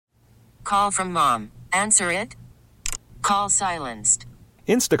Call from mom. Answer it. Call silenced.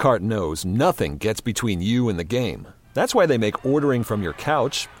 Instacart knows nothing gets between you and the game. That's why they make ordering from your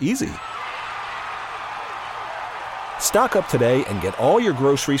couch easy. Stock up today and get all your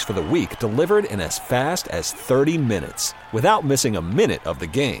groceries for the week delivered in as fast as 30 minutes without missing a minute of the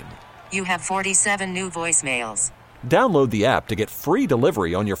game. You have 47 new voicemails. Download the app to get free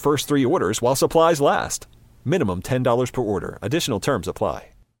delivery on your first 3 orders while supplies last. Minimum $10 per order. Additional terms apply.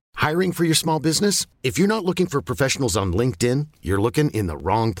 Hiring for your small business? If you're not looking for professionals on LinkedIn, you're looking in the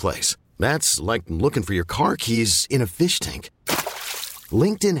wrong place. That's like looking for your car keys in a fish tank.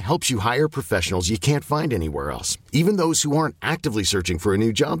 LinkedIn helps you hire professionals you can't find anywhere else, even those who aren't actively searching for a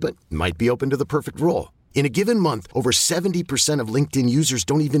new job but might be open to the perfect role. In a given month, over 70% of LinkedIn users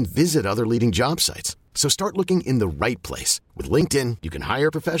don't even visit other leading job sites. So start looking in the right place. With LinkedIn, you can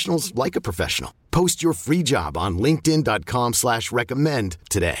hire professionals like a professional. Post your free job on linkedin.com/recommend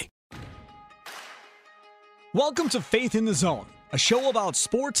today. Welcome to Faith in the Zone, a show about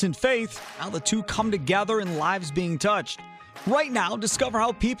sports and faith, how the two come together and lives being touched. Right now, discover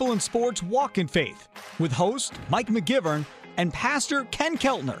how people in sports walk in faith with host Mike McGivern and Pastor Ken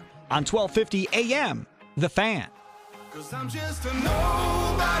Keltner on 1250 AM, The Fan. 'Cause I'm just a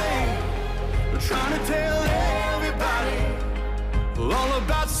nobody, trying to tell everybody all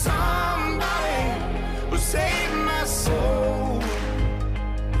about somebody who saved my soul.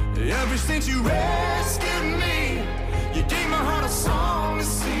 Ever since you rescued me, you gave my heart a song to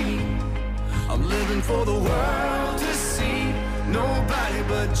sing. I'm living for the world to see, nobody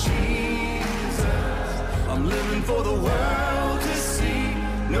but Jesus. I'm living for the world to see,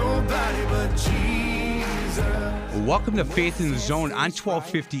 nobody but Jesus. Welcome to Faith in the Zone on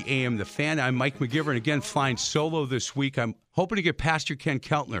 1250 AM, The Fan. I'm Mike McGivern, again flying solo this week. I'm hoping to get Pastor Ken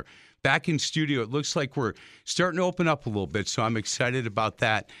Keltner back in studio. It looks like we're starting to open up a little bit, so I'm excited about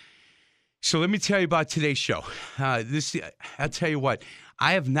that. So let me tell you about today's show. I'll tell you what,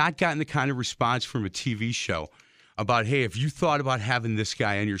 I have not gotten the kind of response from a TV show about, hey, if you thought about having this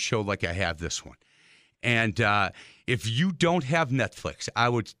guy on your show like I have this one. And if you don't have Netflix, I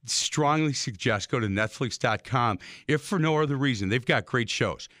would strongly suggest go to Netflix.com, if for no other reason. They've got great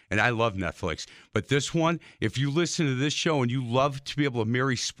shows, and I love Netflix. But this one, if you listen to this show and you love to be able to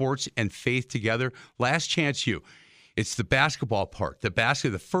marry sports and faith together, Last Chance U. It's the basketball part. The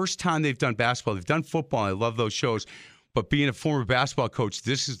first time they've done basketball, they've done football, and I love those shows. But being a former basketball coach,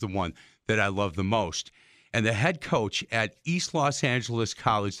 this is the one that I love the most. And the head coach at East Los Angeles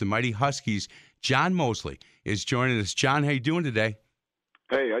College, the Mighty Huskies, John Mosley, is joining us. John, how you doing today?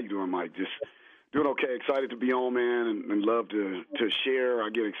 Hey, how you doing, Mike? Just doing okay. Excited to be on, man, and love to share. I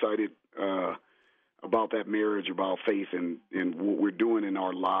get excited about that marriage, about faith, and what we're doing in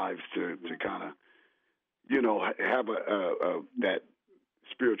our lives to kind of, have that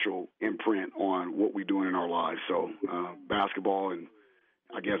spiritual imprint on what we're doing in our lives. So basketball and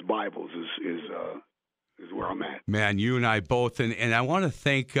I guess Bibles is where I'm at. Man, you and I both. And I want to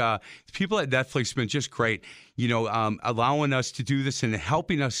thank the people at Netflix have been just great, allowing us to do this and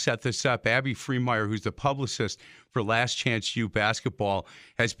helping us set this up. Abby Freemeyer, who's the publicist for Last Chance U basketball,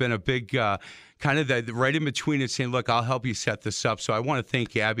 has been a big kind of right in between it saying, look, I'll help you set this up. So I want to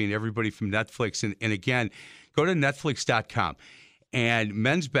thank Abby and everybody from Netflix. And again, go to Netflix.com. And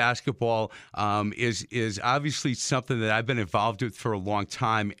men's basketball is obviously something that I've been involved with for a long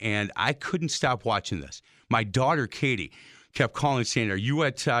time, and I couldn't stop watching this. My daughter, Katie, kept calling saying, are you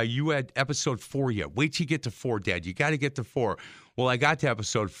at episode 4 yet? Wait till you get to 4, Dad. You got to get to 4. Well, I got to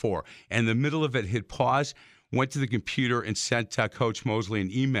episode 4, and in the middle of it hit pause, went to the computer and sent Coach Mosley an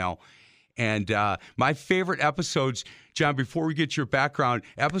email. And my favorite episodes, John, before we get your background,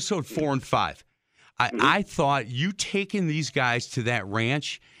 episode 4 and 5. I thought you taking these guys to that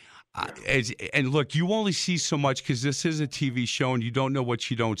ranch, and look, you only see so much because this is a TV show and you don't know what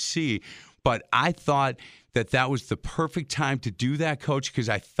you don't see. But I thought that was the perfect time to do that, Coach, because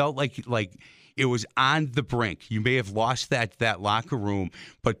I felt like it was on the brink. You may have lost that locker room,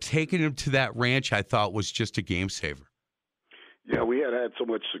 but taking them to that ranch, I thought was just a game saver. Yeah, we had so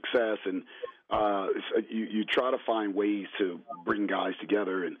much success, and you try to find ways to bring guys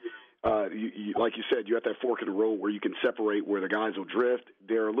together. And you, like you said, you're at that fork in the road where you can separate where the guys will drift.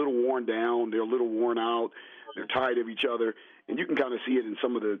 They're a little worn down. They're a little worn out. They're tired of each other. And you can kind of see it in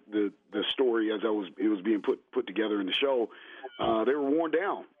some of the story as it was being put together in the show. They were worn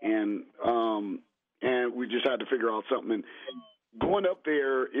down, and we just had to figure out something. And going up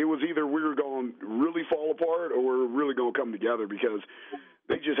there, it was either we were going to really fall apart or we were really going to come together, because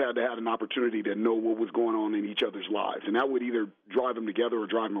they just had to have an opportunity to know what was going on in each other's lives. And that would either drive them together or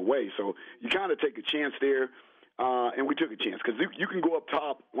drive them away. So you kind of take a chance there. And we took a chance because you can go up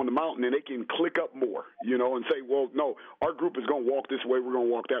top on the mountain and they can click up more, and say, well, no, our group is going to walk this way, we're going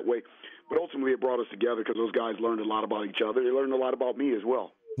to walk that way. But ultimately it brought us together because those guys learned a lot about each other. They learned a lot about me as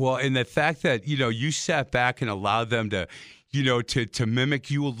well. Well, and the fact that, you sat back and allowed them to, to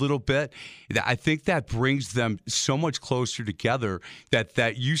mimic you a little bit, I think that brings them so much closer together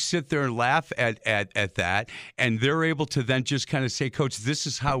that you sit there and laugh at that, and they're able to then just kind of say, Coach, this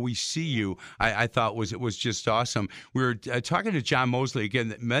is how we see you. I thought it was just awesome. We were talking to John Mosley, again,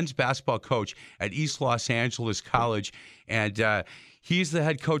 the men's basketball coach at East Los Angeles College, and he's the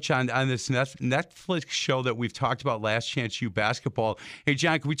head coach on this Netflix show that we've talked about, Last Chance U Basketball. Hey,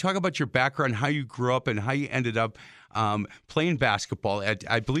 John, can we talk about your background, how you grew up and how you ended up playing basketball at,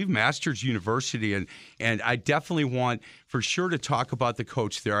 I believe, Masters University? And I definitely want for sure to talk about the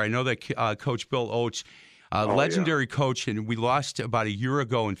coach there. I know that Coach Bill Oates, legendary coach, and we lost about a year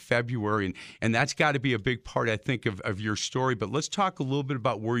ago in February, and that's got to be a big part, I think, of your story. But let's talk a little bit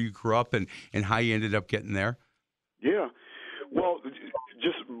about where you grew up and how you ended up getting there. Yeah. Well,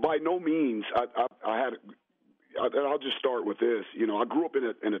 just by no means. I'll just start with this. I grew up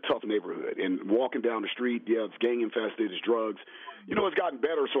in a tough neighborhood, and walking down the street, it's gang infested, it's drugs. It's gotten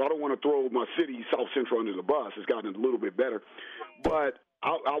better, so I don't want to throw my city, South Central, under the bus. It's gotten a little bit better, but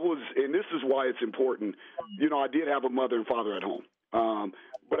I was, and this is why it's important. I did have a mother and father at home,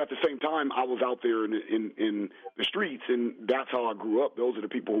 but at the same time, I was out there in the streets, and that's how I grew up. Those are the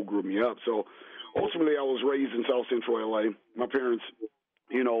people who grew me up. So ultimately, I was raised in South Central LA. My parents,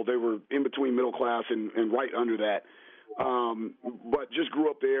 they were in between middle class and right under that. But just grew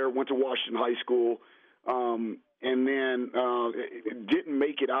up there, went to Washington High School, and then didn't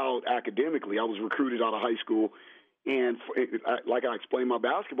make it out academically. I was recruited out of high school. And like I explained my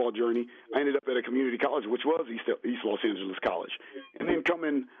basketball journey, I ended up at a community college, which was East Los Angeles College. And then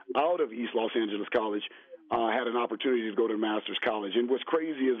coming out of East Los Angeles College, I had an opportunity to go to Masters College. And what's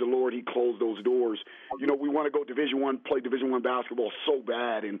crazy is the Lord, he closed those doors. We want to go Division I, play Division I basketball so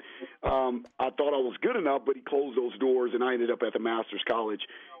bad. And I thought I was good enough, but he closed those doors, and I ended up at the Masters College.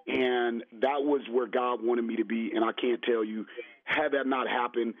 And that was where God wanted me to be. And I can't tell you, had that not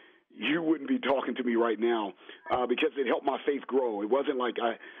happened, you wouldn't be talking to me right now because it helped my faith grow. It wasn't like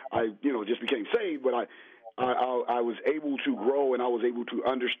I just became saved, but I was able to grow, and I was able to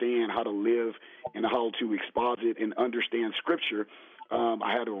understand how to live and how to exposit and understand Scripture.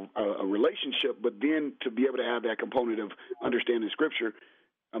 I had a relationship, but then to be able to have that component of understanding Scripture,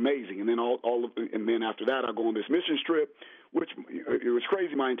 amazing. And then and then after that, I go on this mission trip, which it was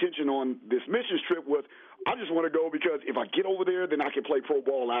crazy. My intention on this mission trip was I just want to go because if I get over there, then I can play pro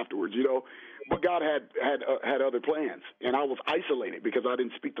ball afterwards, But God had other plans, and I was isolated because I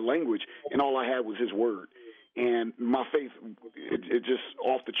didn't speak the language, and all I had was His Word. And my faith, it just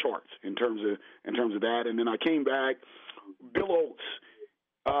off the charts in terms of that. And then I came back. Bill Oates,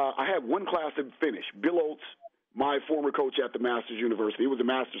 I had one class to finish. Bill Oates, my former coach at the Masters University, it was a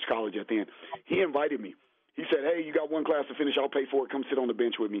Masters College at the end. He invited me. He said, "Hey, you got one class to finish. I'll pay for it. Come sit on the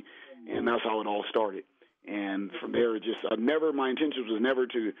bench with me." And that's how it all started. And from there, my intention was never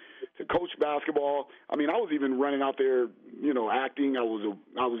to coach basketball. I mean, I was even running out there, acting. I was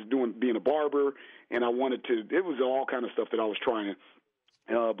being a barber, and it was all kind of stuff that I was trying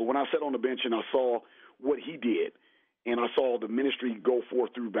to. But when I sat on the bench and I saw what he did, and I saw the ministry go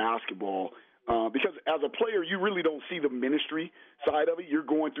forth through basketball, because as a player, you really don't see the ministry side of it. You're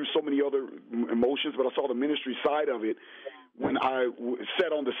going through so many other emotions, but I saw the ministry side of it when I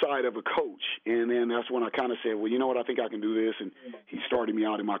sat on the side of a coach. And then that's when I kind of said, well, you know what, I think I can do this. And he started me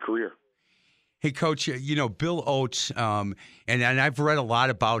out in my career. Hey, Coach, Bill Oates, and I've read a lot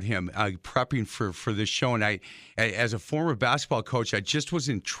about him prepping for this show. And as a former basketball coach, I just was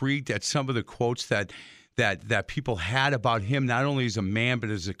intrigued at some of the quotes that people had about him, not only as a man, but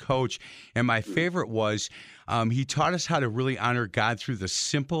as a coach. And my favorite was he taught us how to really honor God through the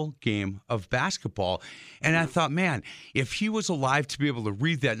simple game of basketball. And I thought, man, if he was alive to be able to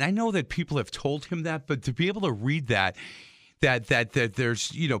read that, and I know that people have told him that, but to be able to read that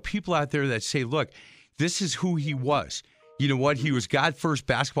there's, people out there that say, look, this is who he was. You know what? He was God first,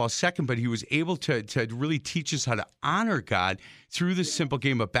 basketball second, but he was able to really teach us how to honor God through the simple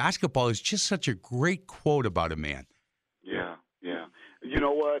game of basketball. Is just such a great quote about a man. Yeah. You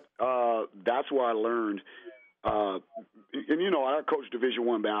know what? That's where I learned. And I coached Division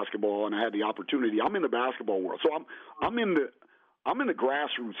I basketball, and I had the opportunity. I'm in the basketball world, so I'm in the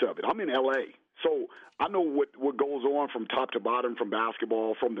grassroots of it. I'm in LA, so I know what goes on from top to bottom from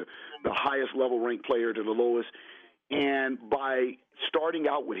basketball, from the highest level ranked player to the lowest. And by starting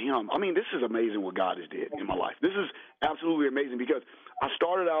out with him, I mean, this is amazing what God has did in my life. This is absolutely amazing because I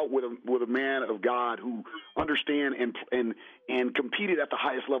started out with a man of God who understand and competed at the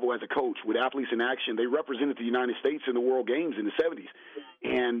highest level as a coach with Athletes in Action. They represented the United States in the World Games in the 70s.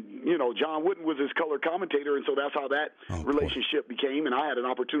 And, you know, John Wooden was his color commentator, and so that's how that relationship became, and I had an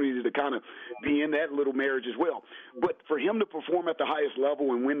opportunity to kind of be in that little marriage as well. But for him to perform at the highest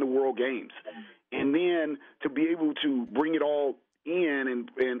level and win the World Games, and then to be able to bring it all in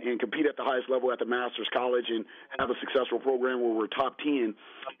and compete at the highest level at the Masters College and have a successful program where we're top 10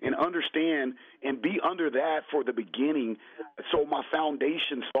 and understand and be under that for the beginning. So my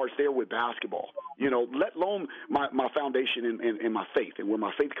foundation starts there with basketball, you know, let alone my foundation in my faith and where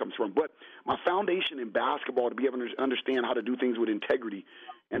my faith comes from. But my foundation in basketball to be able to understand how to do things with integrity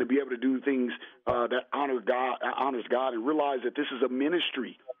and to be able to do things that honors God and realize that this is a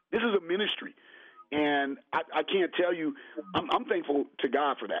ministry. This is a ministry. And I can't tell you, I'm thankful to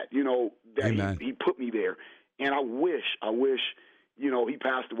God for that, you know, that he put me there. And I wish, you know, he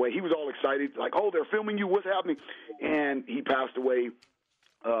passed away. He was all excited, like, oh, they're filming you, what's happening? And he passed away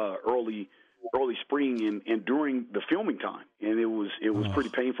early spring and during the filming time. And it was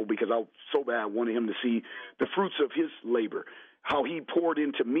pretty painful because I so bad wanted him to see the fruits of his labor, how he poured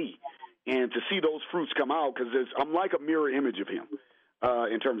into me, and to see those fruits come out because I'm like a mirror image of him.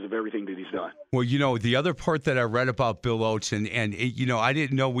 In terms of everything that he's done. Well, you know, the other part that I read about Bill Oates, and you know, I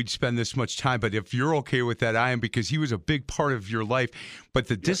didn't know we'd spend this much time, but if you're okay with that, I am, because he was a big part of your life. But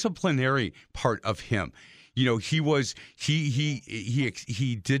the disciplinary part of him, you know, he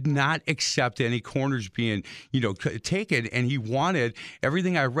did not accept any corners being, you know, taken, and he wanted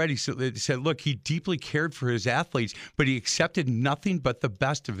everything I read. He said, look, he deeply cared for his athletes, but he accepted nothing but the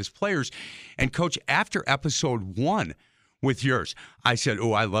best of his players. And Coach, after episode 1 with yours, I said,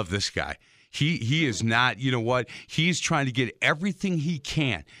 oh, I love this guy. He is not, you know what? He's trying to get everything he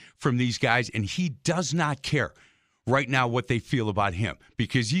can from these guys, and he does not care right now what they feel about him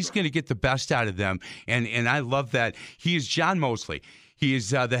because he's going to get the best out of them. And I love that. He is John Mosley. He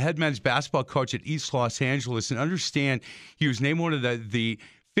is the head men's basketball coach at East Los Angeles. And understand, he was named one of the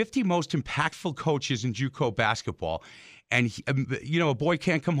 50 most impactful coaches in JUCO basketball. And, you know, a boy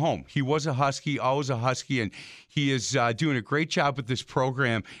can't come home. He was a Husky, always a Husky, and he is doing a great job with this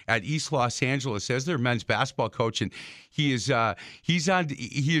program at East Los Angeles as their men's basketball coach. And he has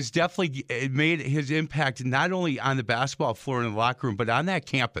definitely made his impact not only on the basketball floor in the locker room, but on that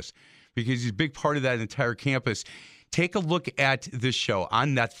campus, because he's a big part of that entire campus. Take a look at this show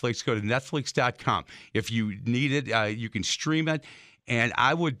on Netflix. Go to Netflix.com. If you need it, you can stream it. And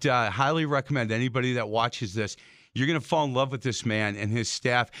I would highly recommend anybody that watches this, you're going to fall in love with this man and his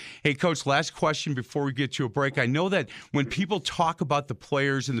staff. Hey, Coach, last question before we get to a break. I know that when people talk about the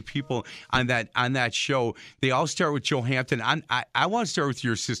players and the people on that show, they all start with Joe Hampton. I want to start with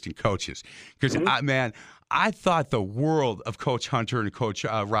your assistant coaches because, I thought the world of Coach Hunter and Coach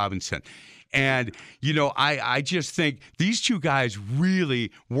Robinson. And, you know, I just think these two guys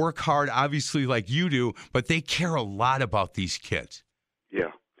really work hard, obviously, like you do, but they care a lot about these kids.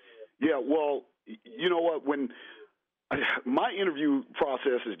 Yeah, well, you know what, when my interview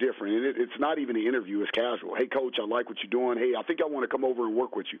process is different, and it's not even an interview, it's casual. Hey, Coach, I like what you're doing. Hey, I think I want to come over and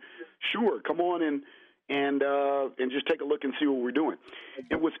work with you. Sure, come on and just take a look and see what we're doing.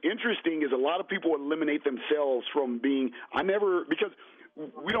 And what's interesting is a lot of people eliminate themselves from being because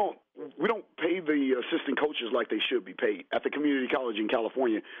we don't pay the assistant coaches like they should be paid at the community college in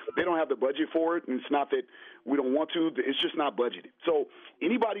California. They don't have the budget for it, and it's not that we don't want to. It's just not budgeted. So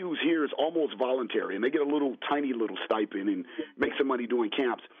anybody who's here is almost voluntary, and they get a tiny little stipend and make some money doing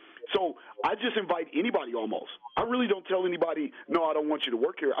camps. So I just invite anybody almost. I really don't tell anybody, no, I don't want you to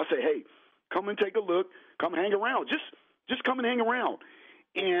work here. I say, hey, come and take a look. Come hang around. Just come and hang around.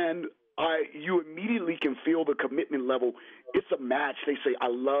 And you immediately can feel the commitment level. It's a match. They say, I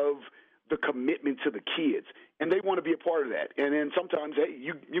love the commitment to the kids, and they want to be a part of that. And then sometimes, hey,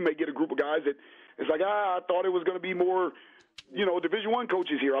 you may get a group of guys that it's like, I thought it was going to be more, you know, Division I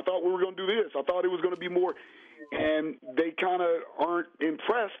coaches here. I thought we were going to do this. I thought it was going to be more. And they kind of aren't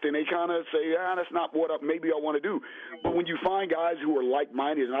impressed, and they kind of say, that's not what maybe I want to do. But when you find guys who are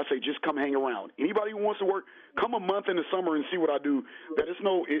like-minded, and I say, just come hang around. Anybody who wants to work, come a month in the summer and see what I do.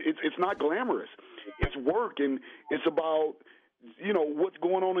 It's not glamorous. It's work, and it's about, you know, what's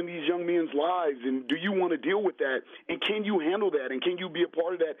going on in these young men's lives, and do you want to deal with that, and can you handle that, and can you be a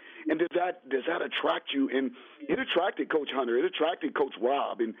part of that, and does that attract you? And it attracted Coach Hunter. It attracted Coach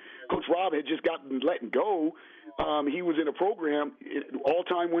Rob, and Coach Rob had just gotten let go He was in a program,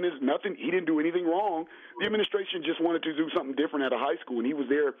 all-time winners, nothing. He didn't do anything wrong. The administration just wanted to do something different at a high school, and he was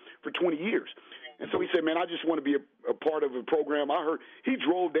there for 20 years. And so he said, man, I just want to be a part of a program. I heard he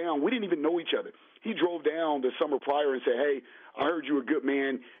drove down. We didn't even know each other. He drove down the summer prior and said, hey, I heard you're a good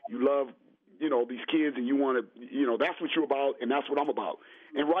man. You love, these kids, and you want to, that's what you're about, and that's what I'm about.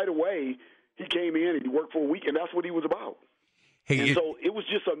 And right away, he came in and he worked for a week, and that's what he was about. So it was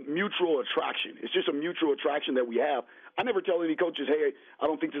just a mutual attraction. It's just a mutual attraction that we have. I never tell any coaches, hey, I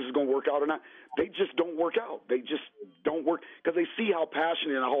don't think this is going to work out or not. They just don't work out. They just don't work because they see how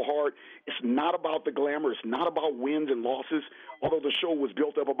passionate and how hard. It's not about the glamour. It's not about wins and losses, although the show was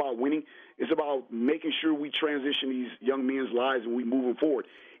built up about winning. It's about making sure we transition these young men's lives and we move them forward.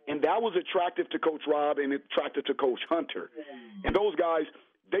 And that was attractive to Coach Rob and attractive to Coach Hunter. And those guys,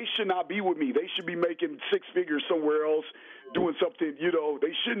 they should not be with me. They should be making six figures somewhere else, doing something,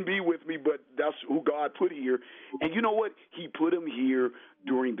 they shouldn't be with me, but that's who God put here. And you know what? He put him here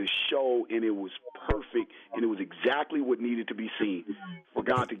during the show, and it was perfect, and it was exactly what needed to be seen for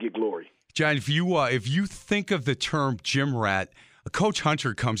God to get glory. John, if you think of the term gym rat, Coach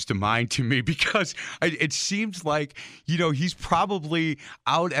Hunter comes to mind to me because it seems like, he's probably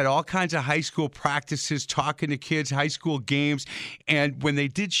out at all kinds of high school practices, talking to kids, high school games. And when they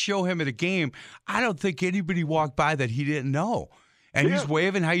did show him at a game, I don't think anybody walked by that he didn't know. And he's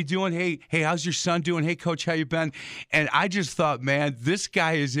waving, how you doing? Hey, how's your son doing? Hey, Coach, how you been? And I just thought, man, this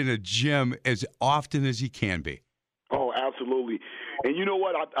guy is in a gym as often as he can be. Oh, absolutely. And you know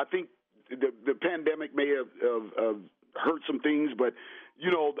what? I think the pandemic may have hurt some things, but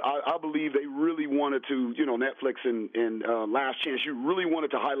I believe they really wanted to, Netflix and Last Chance, you really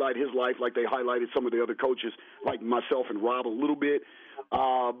wanted to highlight his life like they highlighted some of the other coaches like myself and Rob a little bit.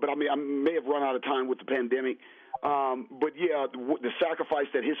 But I may have run out of time with the pandemic. But yeah, the sacrifice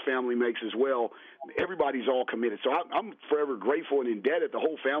that his family makes as well, everybody's all committed. So I'm forever grateful and indebted. The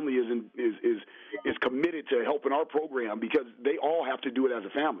whole family is committed to helping our program because they all have to do it as a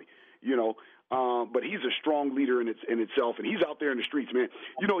family, But he's a strong leader in itself, and he's out there in the streets, man.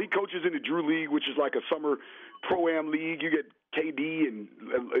 He coaches in the Drew League, which is like a summer pro-am league. You get KD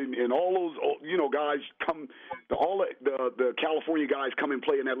and all those, guys come. All the California guys come and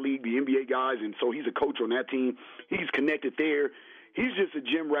play in that league, the NBA guys, and so he's a coach on that team. He's connected there. He's just a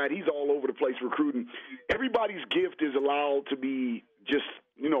gym rat. He's all over the place recruiting. Everybody's gift is allowed to be just,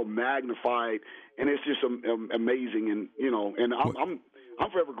 magnified, and it's just amazing. And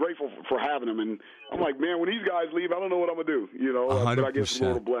I'm forever grateful for having him. And I'm like, man, when these guys leave, I don't know what I'm going to do, but I guess the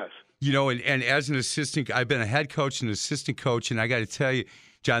Lord will bless. And as an assistant, I've been a head coach and an assistant coach, and I got to tell you,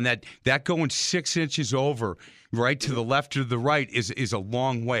 John, that going 6 inches over right to the left or the right is a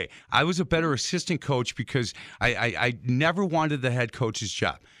long way. I was a better assistant coach because I never wanted the head coach's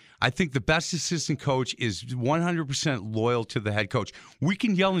job. I think the best assistant coach is 100% loyal to the head coach. We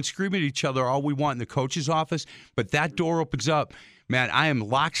can yell and scream at each other all we want in the coach's office, but that door opens up. Man, I am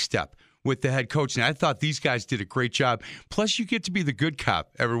lockstep with the head coach, and I thought these guys did a great job. Plus, you get to be the good cop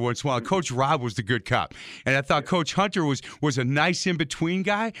every once in a while. Coach Rob was the good cop, and I thought Coach Hunter was a nice in-between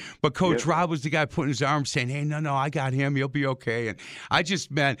guy, but Coach Rob was the guy putting his arm saying, hey, no, I got him. He'll be okay. And I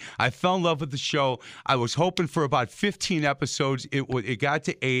fell in love with the show. I was hoping for about 15 episodes. It got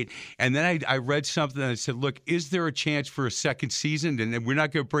to 8, and then I read something and I said, look, is there a chance for a second season? And we're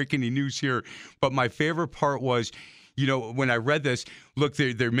not going to break any news here, but my favorite part was, when I read this, look,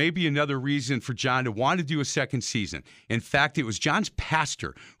 there may be another reason for John to want to do a second season. In fact, it was John's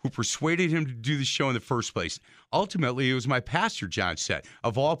pastor who persuaded him to do the show in the first place. Ultimately, it was my pastor, John said,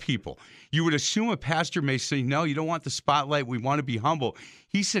 of all people. You would assume a pastor may say, no, you don't want the spotlight. We want to be humble.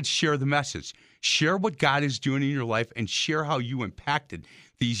 He said, share the message. Share what God is doing in your life and share how you impacted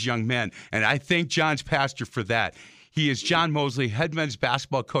these young men. And I thank John's pastor for that. He is John Mosley, head men's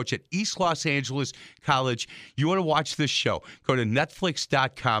basketball coach at East Los Angeles College. You want to watch this show, go to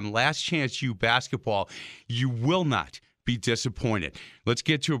Netflix.com, Last Chance U Basketball. You will not be disappointed. Let's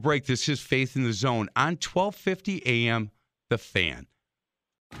get to a break. This is Faith in the Zone on 1250 AM, The Fan.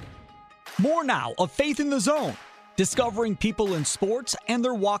 More now of Faith in the Zone, discovering people in sports and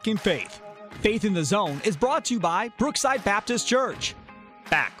their walk in faith. Faith in the Zone is brought to you by Brookside Baptist Church.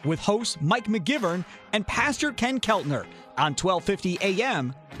 Back with host Mike McGivern and Pastor Ken Keltner on 1250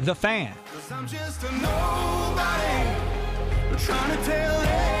 AM, The Fan. I'm just a nobody, trying to tell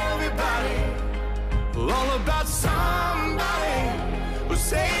everybody all about somebody who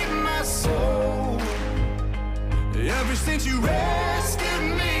saved my soul. Ever since you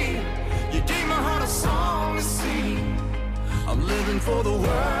rescued me, you gave my heart a song to sing. I'm living for the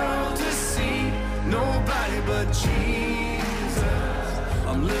world to see, nobody but Jesus.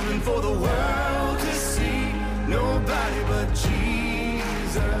 I'm living for the world to see, nobody but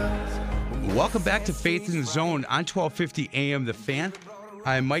Jesus. Welcome back to Faith in the Zone on 1250 AM The Fan.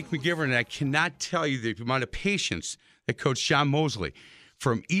 I'm Mike McGivern, and I cannot tell you the amount of patience that Coach John Mosley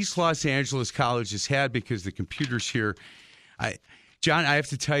from East Los Angeles College has had because the computers here. John, I have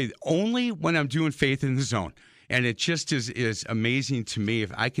to tell you, only when I'm doing Faith in the Zone, and it just is amazing to me.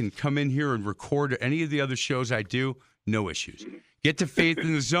 If I can come in here and record any of the other shows I do, no issues. Get to Faith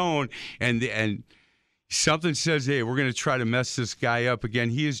in the Zone, and something says, hey, we're going to try to mess this guy up again.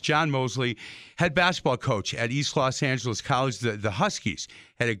 He is John Mosley, head basketball coach at East Los Angeles College. The Huskies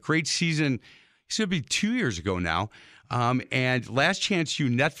had a great season. This would be 2 years ago now. And Last Chance U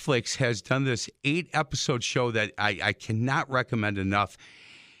Netflix has done this 8-episode show that I cannot recommend enough.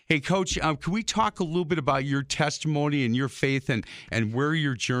 Hey, Coach, can we talk a little bit about your testimony and your faith and where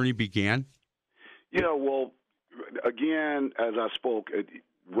your journey began? Well, again, as I spoke,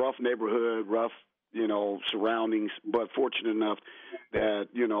 rough neighborhood, rough, surroundings, but fortunate enough that,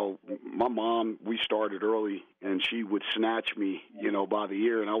 my mom, we started early, and she would snatch me, by the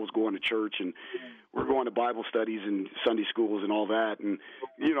ear, and I was going to church, and we're going to Bible studies and Sunday schools and all that, and,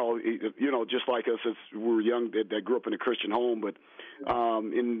 just like us, we were young, that grew up in a Christian home, but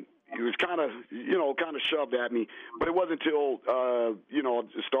it was kind of shoved at me, but it wasn't until, I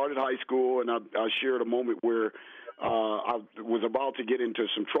started high school, and I shared a moment where I was about to get into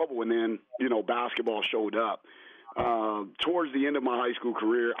some trouble, and then, basketball showed up. Towards the end of my high school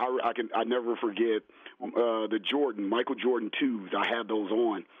career, I never forget the Michael Jordan 2s. I had those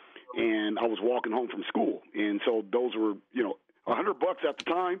on, and I was walking home from school, and so those were, $100 at the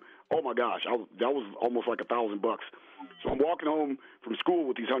time. Oh my gosh, that was almost like $1,000. So I'm walking home from school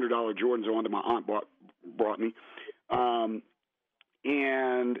with these $100 Jordans on that my aunt brought me.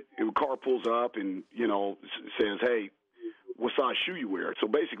 And the car pulls up and, says, hey, what size shoe you wear? So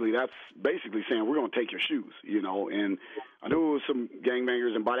basically, that's saying we're going to take your shoes, And I knew it was some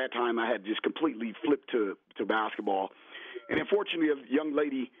gangbangers, and by that time I had just completely flipped to basketball. And unfortunately, a young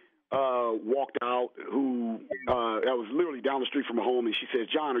lady walked out who I was literally down the street from her home, and she says,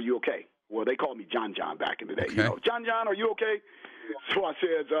 John, are you okay? Well, they called me John back in the day. Okay. John, are you okay? So I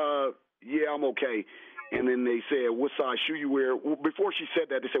said, yeah, I'm okay. And then they said, what size shoe you wear? Well, before she said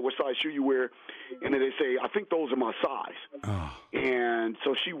that, they said, what size shoe you wear? And then they say, I think those are my size. Oh. And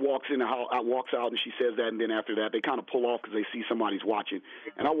so she walks in the house, walks out, and she says that. And then after that, they kind of pull off because they see somebody's watching.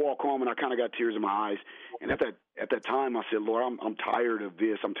 And I walk home, and I kind of got tears in my eyes. And at that time, I said, Lord, I'm tired of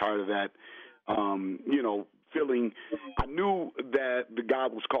this. I'm tired of that, feeling. I knew that the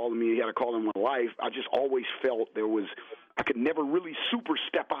God was calling me. He had a call in my life. I just always felt I could never really super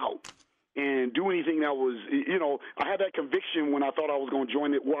step out and do anything that was, I had that conviction when I thought I was going to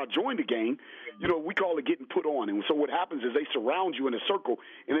join it. Well, I joined the gang. We call it getting put on. And so what happens is they surround you in a circle,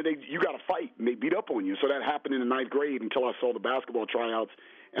 and then you got to fight, and they beat up on you. So that happened in the 9th grade until I saw the basketball tryouts,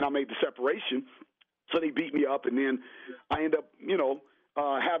 and I made the separation. So they beat me up, and then I end up,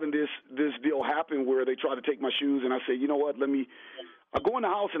 having this deal happen where they try to take my shoes, and I say, you know what, I go in the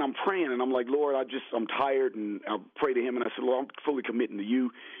house and I'm praying, and I'm like, Lord, I'm tired, and I pray to him, and I said, Lord, I'm fully committing to you.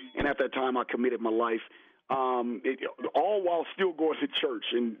 And at that time, I committed my life, all while still going to church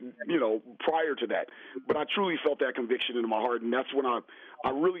and, prior to that. But I truly felt that conviction in my heart, and that's when I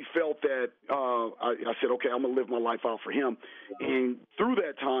really felt that I said, okay, I'm going to live my life out for him. And through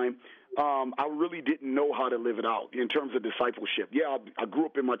that time, I really didn't know how to live it out in terms of discipleship. Yeah, I grew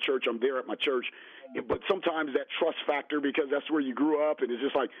up in my church. I'm there at my church. But sometimes that trust factor, because that's where you grew up, and it's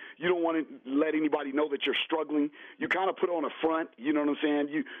just like you don't want to let anybody know that you're struggling. You kind of put on a front, you know what I'm saying?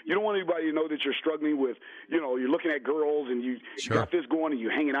 You don't want anybody to know that you're struggling with, you're looking at girls, and you got this going, and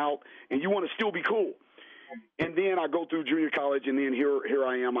you're hanging out, and you want to still be cool. And then I go through junior college, and then here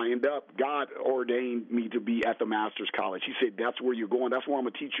I am. I end up, God ordained me to be at the Master's College. He said, that's where you're going. That's where I'm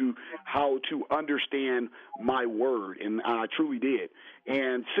going to teach you how to understand my word. And I truly did.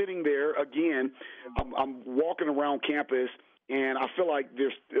 And sitting there, again, I'm walking around campus, and I feel like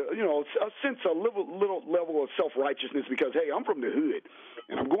there's, a little level of self-righteousness because, hey, I'm from the hood,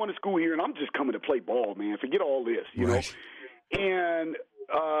 and I'm going to school here, and I'm just coming to play ball, man. Forget all this, you know. And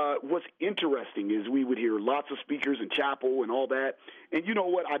what's interesting is we would hear lots of speakers in chapel and all that. And you know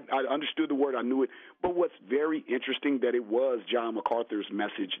what? I understood the word. I knew it. But what's very interesting that it was John MacArthur's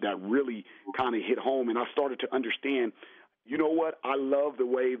message that really kind of hit home. And I started to understand, you know what? I love the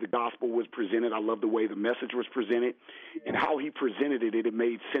way the gospel was presented. I love the way the message was presented. And how he presented it, it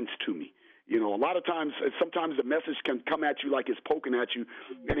made sense to me. You know, a lot of times, sometimes the message can come at you like it's poking at you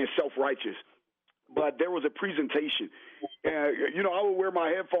and it's self-righteous. But there was a presentation. You know, I would wear my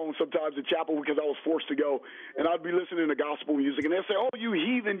headphones sometimes in chapel because I was forced to go, and I'd be listening to gospel music, and they'd say, "Oh, you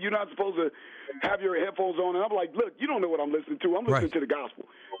heathen, you're not supposed to have your headphones on." And I'm like, "Look, you don't know what I'm listening to. I'm listening to the gospel,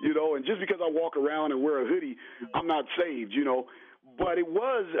 you know, and just because I walk around and wear a hoodie, I'm not saved, you know." But it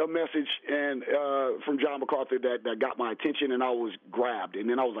was a message and from John MacArthur that got my attention, and I was grabbed. And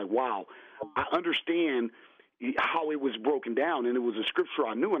then I was like, wow, I understand how it was broken down, and it was a scripture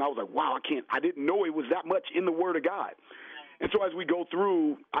I knew, and I was like, wow, I didn't know it was that much in the Word of God. And so as we go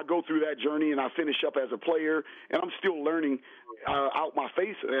through, I go through that journey, and I finish up as a player, and I'm still learning out my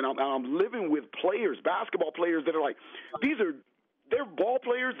face, and I'm living with players, basketball players that are like, they're ball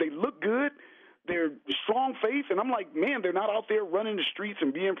players, they look good, they're strong faith, and I'm like, man, they're not out there running the streets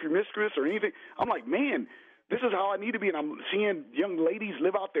and being promiscuous or anything. I'm like, man, this is how I need to be, and I'm seeing young ladies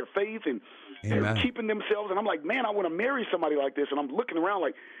live out their faith, and they're keeping themselves, and I'm like, man, I want to marry somebody like this, and I'm looking around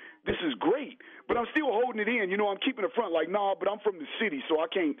like, this is great, but I'm still holding it in. You know, I'm keeping it front like, nah, but I'm from the city, so I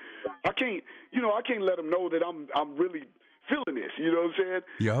can't, you know, I can't let them know that I'm really feeling this. You know what I'm saying?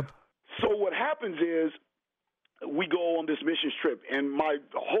 Yep. So what happens is we go on this missions trip, and my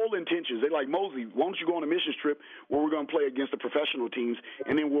whole intentions, they're like, Mosley, why don't you go on a missions trip where we're going to play against the professional teams,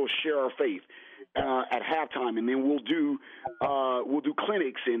 and then we'll share our faith at halftime, and then we'll do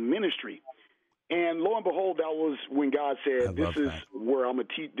clinics and ministry. And lo and behold, that was when God said, this is where I'm going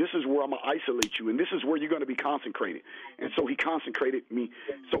to isolate you, and this is where you're going to be consecrated. And so he consecrated me.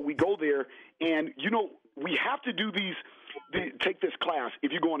 So we go there, and, you know, we have to do take this class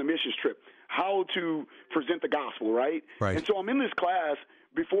if you go on a missions trip, how to present the gospel, right? And so I'm in this class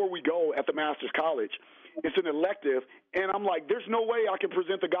before we go at the Master's College. It's an elective, and I'm like, there's no way I can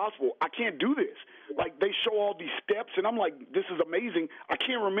present the gospel. I can't do this. Like, they show all these steps, and I'm like, this is amazing. I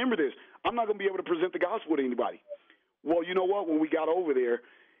can't remember this. I'm not going to be able to present the gospel to anybody. Well, you know what? When we got over there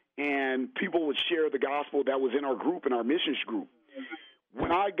and people would share the gospel that was in our group, in our missions group,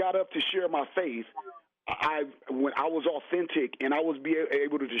 when I got up to share my faith, when I was authentic and I was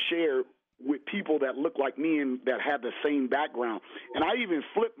able to share with people that looked like me and that had the same background. And I even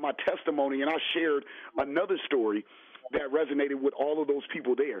flipped my testimony, and I shared another story that resonated with all of those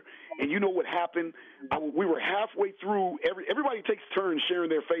people there. And you know what happened? We were halfway through. Everybody takes turns sharing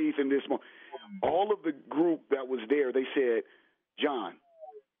their faith in this moment. All of the group that was there, they said, John,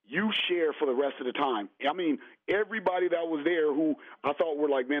 you share for the rest of the time. I mean, everybody that was there who I thought were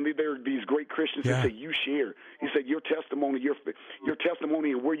like, man, they're these great Christians. He said, you share. He said, your testimony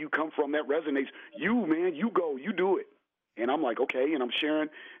and where you come from, that resonates. You, man, you go, you do it. And I'm like, okay, and I'm sharing,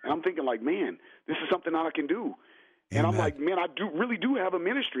 and I'm thinking like, man, this is something that I can do. And I'm like, man, I really do have a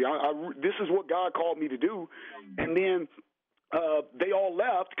ministry. This is what God called me to do. And then they all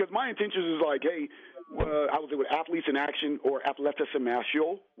left because my intentions is like, hey, I was with Athletes in Action or Atletas in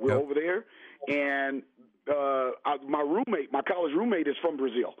Action. We're over there. And my college roommate is from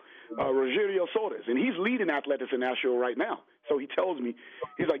Brazil, Rogério Soares, and he's leading Atletas in Action right now. So he tells me,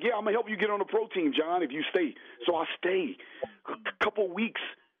 he's like, yeah, I'm going to help you get on the pro team, John, if you stay. So I stay. A couple weeks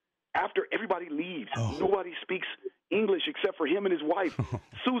after everybody leaves, nobody speaks English except for him and his wife,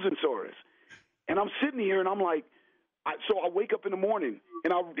 Susan Soares. And I'm sitting here, and I'm like, so I wake up in the morning,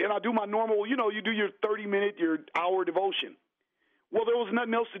 and I do my normal, you know, you do your 30-minute, your hour devotion. Well, there was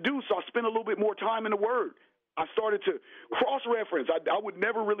nothing else to do, so I spent a little bit more time in the Word. I started to cross-reference. I would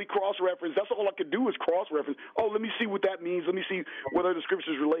never really cross-reference. That's all I could do is cross-reference. Oh, let me see what that means. Let me see whether the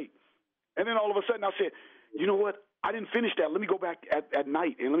scriptures relate. And then all of a sudden I said, you know what? I didn't finish that. Let me go back at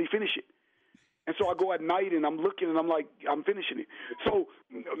night and let me finish it. And so I go at night, and I'm looking, and I'm like, I'm finishing it. So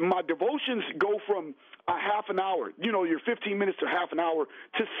my devotions go from a half an hour, you know, your 15 minutes to half an hour,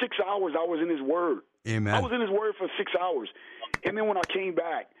 to 6 hours I was in his Word. Amen. I was in his Word for 6 hours. And then when I came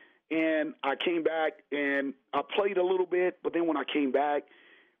back, and I played a little bit, but then when I came back,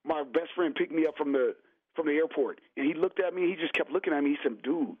 my best friend picked me up from the airport, and he looked at me. He just kept looking at me. He said,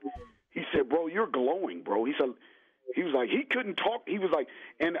 dude, he said, bro, you're glowing, bro. He was like, he couldn't talk. He was like,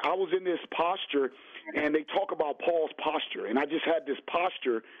 and I was in this posture, and they talk about Paul's posture, and I just had this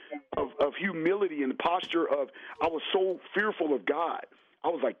posture of humility and the posture of I was so fearful of God. I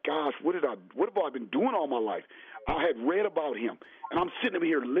was like, gosh, what have I been doing all my life? I had read about him, and I'm sitting over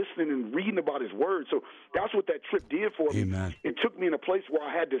here listening and reading about his word. So that's what that trip did for me. Amen. It took me in a place where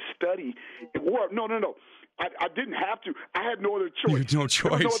I had to study. No. I didn't have to. I had no other choice. You had no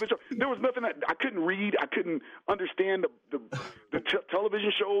choice. There was nothing that I couldn't read. I couldn't understand the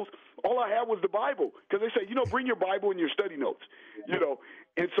television shows. All I had was the Bible, because they say, you know, bring your Bible and your study notes, you know.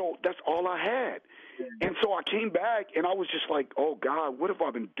 And so that's all I had. And so I came back, and I was just like, oh, God, what have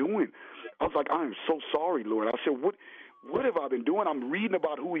I been doing? I was like, I am so sorry, Lord. I said, what have I been doing? I'm reading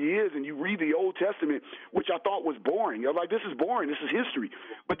about who he is, and you read the Old Testament, which I thought was boring. You're like, this is boring. This is history.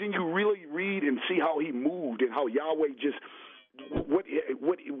 But then you really read and see how he moved and how Yahweh just what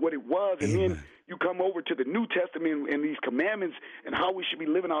it was, and Amen. then you come over to the New Testament and these commandments and how we should be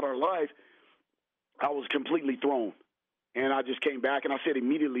living out our life. I was completely thrown. And I just came back, and I said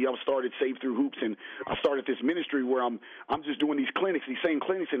immediately I started Save Through Hoops, and I started this ministry where I'm just doing these clinics, these same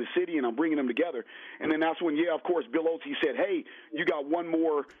clinics in the city, and I'm bringing them together. And then that's when, of course, Bill Oates, he said, hey, you got one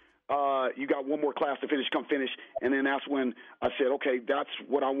more class to finish, come finish. And then that's when I said, okay, that's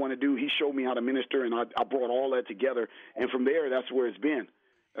what I want to do. He showed me how to minister, and I brought all that together. And from there, that's where it's been.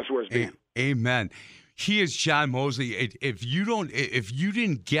 That's where it's been. Amen. He is John Mosley. If you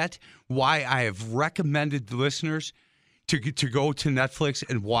didn't get why I have recommended the listeners to go to Netflix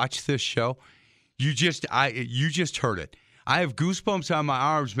and watch this show, you just heard it. I have goosebumps on my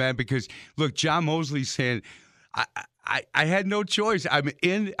arms, man, because look, John Mosley's saying, I had no choice.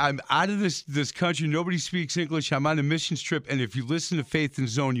 I'm out of this country. Nobody speaks English. I'm on a missions trip. And if you listen to Faith in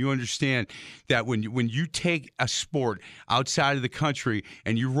the Zone, you understand that when you take a sport outside of the country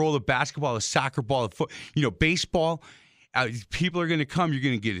and you roll a basketball, a soccer ball, baseball, people are going to come. You're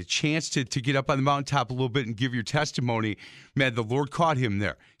going to get a chance to get up on the mountaintop a little bit and give your testimony. Man, the Lord caught him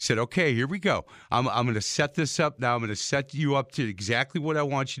there. He said, okay, here we go. I'm going to set this up now. I'm going to set you up to exactly what I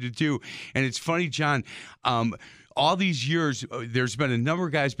want you to do. And it's funny, John, all these years, there's been a number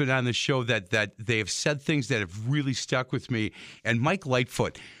of guys been on the show that they have said things that have really stuck with me. And Mike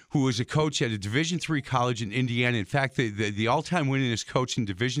Lightfoot, who was a coach at a Division III college in Indiana, in fact, the all-time winningest coach in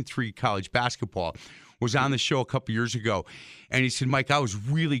Division III college basketball, was on the show a couple years ago. And he said, Mike, I was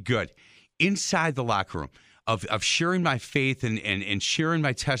really good inside the locker room of sharing my faith and sharing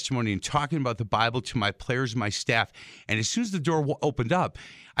my testimony and talking about the Bible to my players and my staff. And as soon as the door opened up,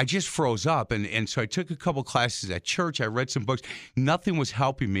 I just froze up. And so I took a couple classes at church. I read some books. Nothing was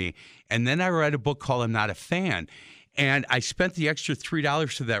helping me. And then I read a book called I'm Not a Fan. And I spent the extra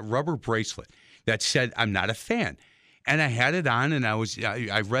 $3 for that rubber bracelet that said, I'm not a fan. And I had it on, and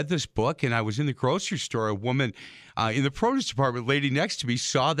I read this book, and I was in the grocery store. A woman in the produce department, lady next to me,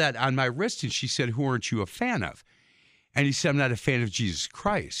 saw that on my wrist, and she said, who aren't you a fan of? And he said, I'm not a fan of Jesus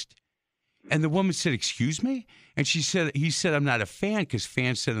Christ. And the woman said, excuse me? And he said, I'm not a fan because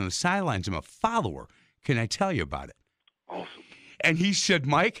fans said on the sidelines, I'm a follower. Can I tell you about it? Awesome. And he said,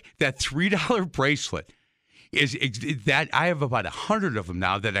 Mike, that $3 bracelet is that I have about 100 of them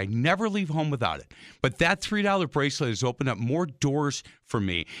now that I never leave home without it. But that $3 bracelet has opened up more doors for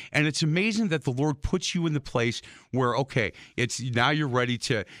me. And it's amazing that the Lord puts you in the place where, okay, it's now you're ready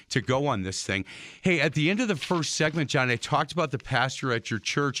to go on this thing. Hey, at the end of the first segment, John, I talked about the pastor at your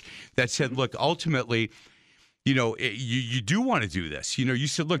church that said, look, ultimately, you do want to do this. You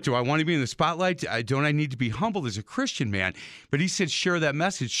said, look, do I want to be in the spotlight? Don't I need to be humbled as a Christian man? But he said, share that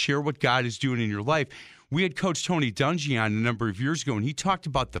message, share what God is doing in your life. We had Coach Tony Dungy on a number of years ago, and he talked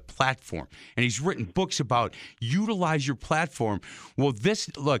about the platform, and he's written books about utilize your platform. Well, this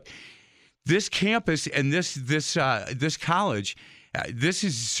campus and this college, this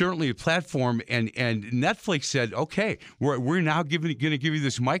is certainly a platform, and Netflix said, okay, we're now going to give you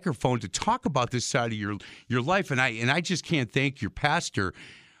this microphone to talk about this side of your life, and I just can't thank your pastor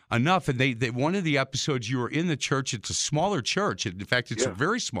enough. And they one of the episodes you were in the church, it's a smaller church. In fact, it's a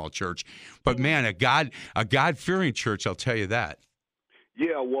very small church. But man, a God-fearing church, I'll tell you that.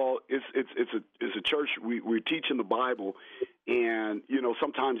 Yeah, well, it's a church. We're teaching the Bible, and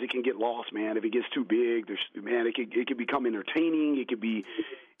sometimes it can get lost, man. If it gets too big, it can become entertaining. It could be,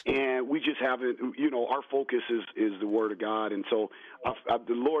 and we just haven't. Our focus is the Word of God, and so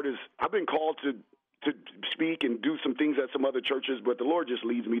the Lord is. I've been called to speak and do some things at some other churches, but the Lord just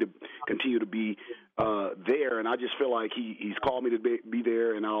leads me to continue to be there, and I just feel like He's called me to be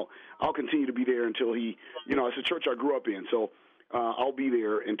there, and I'll continue to be there until He, it's a church I grew up in, so I'll be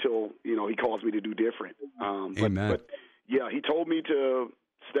there until He calls me to do different. Amen. But yeah, He told me to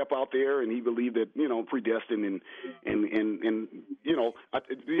step out there, and He believed that predestined and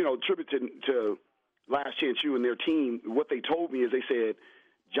attribute to Last Chance U and their team. What they told me is they said,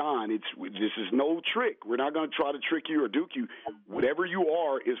 John, this is no trick. We're not going to try to trick you or duke you. Whatever you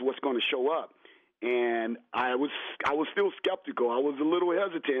are is what's going to show up. And I was still skeptical. I was a little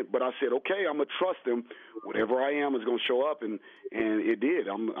hesitant, but I said, okay, I'm gonna trust Him. Whatever I am is gonna show up, and it did.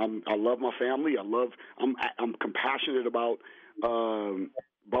 I love my family. I'm compassionate about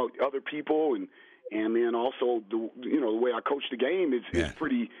other people, And then also the way I coach the game is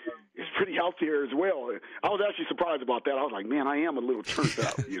pretty out there as well. I was actually surprised about that. I was like, man, I am a little turned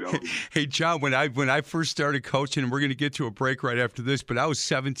up, Hey, John, when I first started coaching, and we're going to get to a break right after this, but I was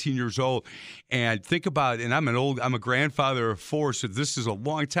 17 years old, and think about it, and I'm a grandfather of 4, so this is a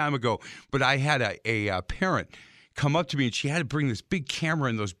long time ago, but I had a parent come up to me, and she had to bring this big camera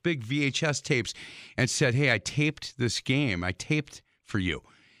and those big VHS tapes and said, hey, I taped this game. I taped for you.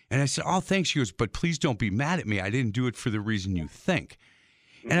 And I said, oh, thanks. She goes, but please don't be mad at me. I didn't do it for the reason you think.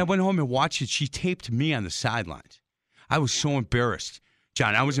 And I went home and watched it. She taped me on the sidelines. I was so embarrassed.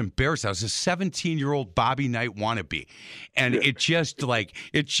 John, I was embarrassed. I was a 17-year-old Bobby Knight wannabe. And it just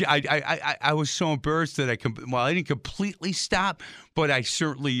I was so embarrassed that I didn't completely stop, but I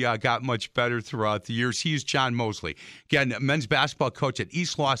certainly got much better throughout the years. He is John Mosley. Again, men's basketball coach at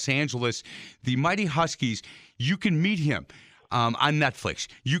East Los Angeles, the Mighty Huskies. You can meet him on Netflix.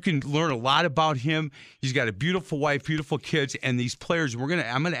 You can learn a lot about him. He's got a beautiful wife, beautiful kids, and these players. I'm going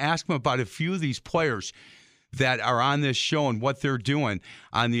to ask him about a few of these players that are on this show and what they're doing.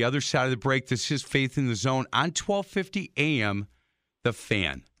 On the other side of the break, this is Faith in the Zone on 1250 AM, The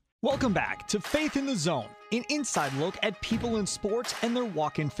Fan. Welcome back to Faith in the Zone, an inside look at people in sports and their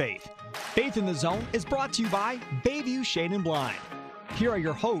walk in faith. Faith in the Zone is brought to you by Bayview Shade and Blind. Here are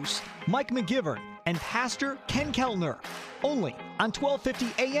your hosts, Mike McGivern and Pastor Ken Keltner, only on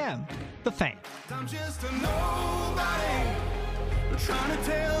 1250 AM, The Fan. I'm just a nobody, trying to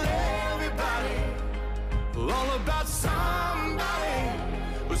tell everybody all about somebody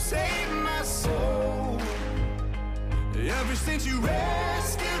who saved my soul. Ever since you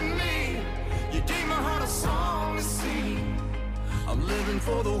rescued me, you gave my heart a song to sing. I'm living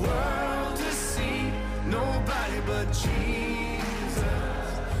for the world to see, nobody but Jesus.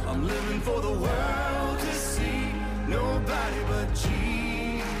 I'm living for the world to see, nobody but Jesus.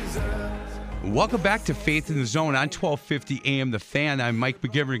 Welcome back to Faith in the Zone on 1250 AM, The Fan. I'm Mike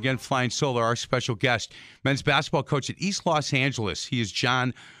McGivern, again, flying solo, our special guest, men's basketball coach at East Los Angeles. He is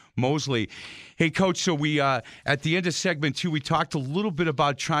John Mosley. Hey, Coach, so we at the end of segment 2, we talked a little bit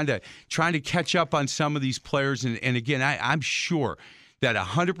about trying to catch up on some of these players. And again, I'm sure that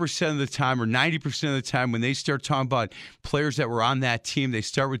 100% of the time or 90% of the time when they start talking about players that were on that team, they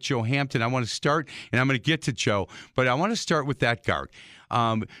start with Joe Hampton. I want to start, and I'm going to get to Joe, but I want to start with that guard.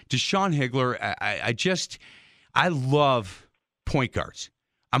 Deshaun Higler, I love point guards.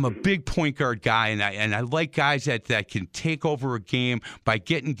 I'm a big point guard guy, and I like guys that can take over a game by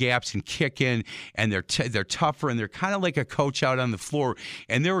getting gaps and kicking, and they're tougher, and they're kind of like a coach out on the floor.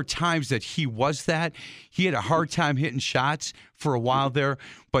 And there were times that he was that. He had a hard time hitting shots for a while there,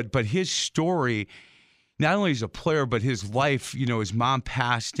 but his story, not only as a player, but his life, his mom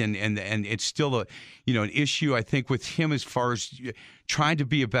passed, and it's still an issue, I think, with him as far as trying to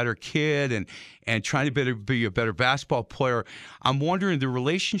be a better kid and trying to be a better basketball player. I'm wondering, the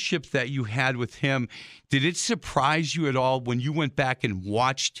relationship that you had with him, did it surprise you at all when you went back and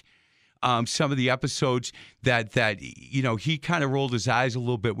watched some of the episodes that he kind of rolled his eyes a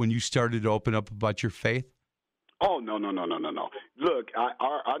little bit when you started to open up about your faith? Oh, no. Look,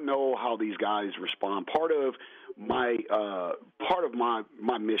 I know how these guys respond. Part of my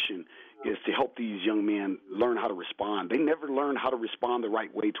mission is to help these young men learn how to respond. They never learn how to respond the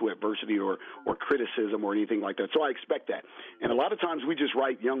right way to adversity or criticism or anything like that. So I expect that. And a lot of times we just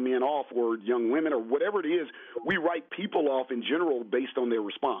write young men off, or young women, or whatever it is. We write people off in general based on their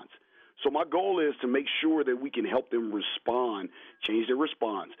response. So my goal is to make sure that we can help them respond, change their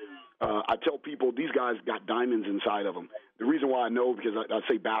response. I tell people these guys got diamonds inside of them. The reason why I know, because I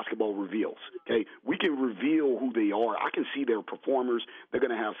say basketball reveals. Okay, we can reveal who they are. I can see they're performers. They're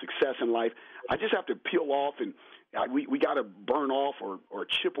going to have success in life. I just have to peel off, and we got to burn off or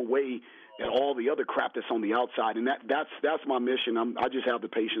chip away at all the other crap that's on the outside, and that's my mission. I just have the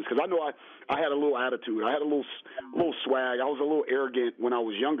patience, because I know I had a little attitude. I had a little swag. I was a little arrogant when I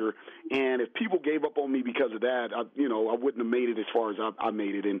was younger, and if people gave up on me because of that, I wouldn't have made it as far as I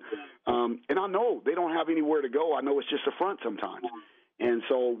made it. And I know they don't have anywhere to go. I know it's just a front sometimes, and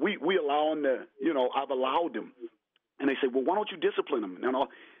so we allow them to. I've allowed them, and they say, well, why don't you discipline them? And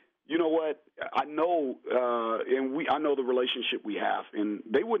you know what? I know, I know the relationship we have, and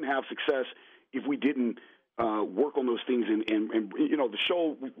they wouldn't have success if we didn't work on those things. And the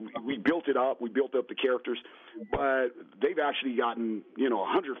show, we built it up. We built up the characters, but they've actually gotten,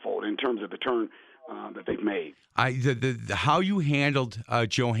 100-fold in terms of the turn that they've made. How you handled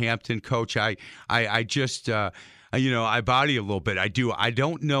Joe Hampton, Coach, I just. I body a little bit. I do. I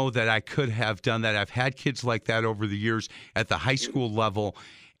don't know that I could have done that. I've had kids like that over the years at the high school level.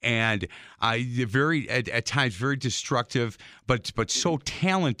 and very at times very destructive, but so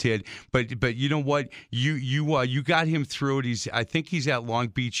talented. But you know what? You got him through it. I think he's at Long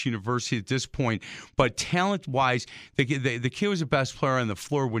Beach University at this point. But talent wise, the kid was the best player on the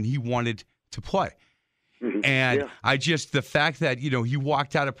floor when he wanted to play. And the fact that, he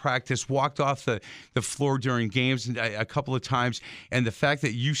walked out of practice, walked off the floor during games a couple of times, and the fact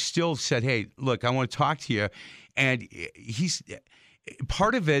that you still said, hey, look, I want to talk to you. And he's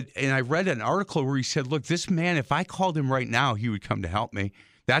part of it, and I read an article where he said, look, this man, if I called him right now, he would come to help me.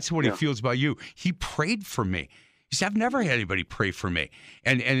 That's what he feels about you. He prayed for me. He said, I've never had anybody pray for me.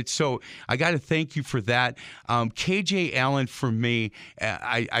 And it's so I got to thank you for that. KJ Allen, for me,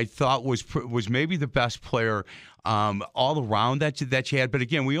 I thought was maybe the best player all around that you had. But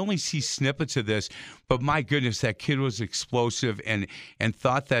again, we only see snippets of this. But my goodness, that kid was explosive and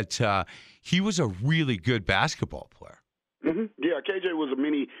thought that he was a really good basketball player. Mm-hmm. Yeah, KJ was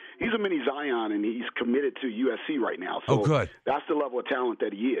he's a mini Zion, and he's committed to USC right now. So good. That's the level of talent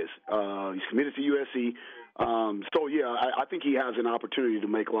that he is. He's committed to USC. I think he has an opportunity to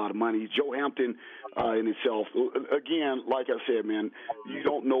make a lot of money. Joe Hampton in itself, again, like I said, man, you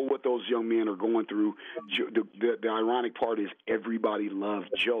don't know what those young men are going through. The ironic part is everybody loved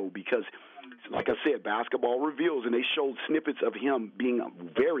Joe because, like I said, basketball reveals, and they showed snippets of him being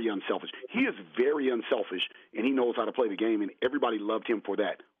very unselfish. He is very unselfish, and he knows how to play the game, and everybody loved him for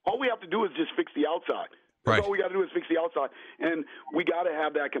that. All we have to do is just fix the outside. That's all we got to do is fix the outside. And we got to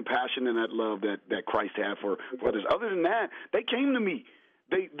have that compassion and that love that Christ had for others. Other than that, they came to me.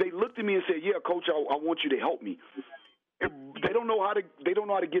 They looked at me and said, yeah, Coach, I want you to help me. They don't know how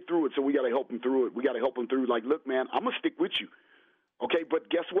to get through it, so we got to help them through it. We got to help them through, like, look, man, I'm going to stick with you. Okay, but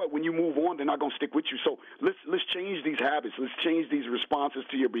guess what? When you move on, they're not going to stick with you. So let's change these habits. Let's change these responses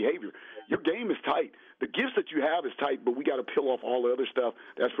to your behavior. Your game is tight. The gifts that you have is tight, but we got to peel off all the other stuff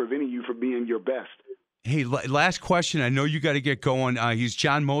that's preventing you from being your best. Hey, last question. I know you got to get going. He's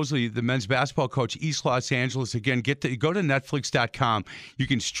John Mosley, the men's basketball coach, East Los Angeles. Again, go to Netflix.com. You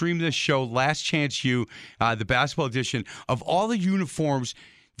can stream this show, Last Chance U, the basketball edition, of all the uniforms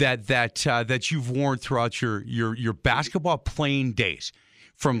that you've worn throughout your basketball playing days,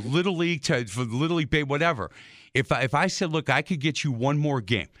 from Little League to Little League, whatever. If I said, look, I could get you one more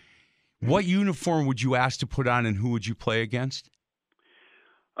game, what uniform would you ask to put on, and who would you play against?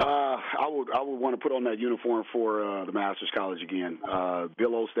 I would want to put on that uniform for the Masters College again.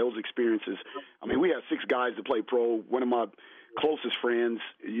 Bill Oates, those experiences. I mean, we had 6 guys that play pro. One of my closest friends,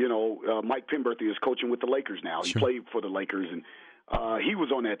 Mike Penberthy, is coaching with the Lakers now. He played for the Lakers, and he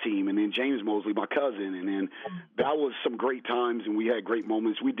was on that team. And then James Mosley, my cousin, and then that was some great times, and we had great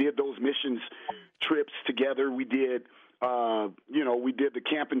moments. We did those missions trips together. We did. We did the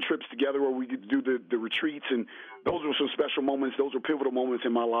camping trips together where we could do the retreats, and those were some special moments. Those were pivotal moments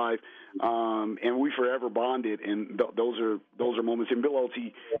in my life, and we forever bonded. And those are moments. And Bill Oates,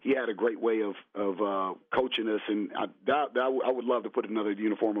 he had a great way of coaching us, and I would love to put another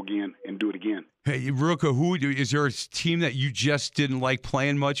uniform again and do it again. Hey, Ruka, is there a team that you just didn't like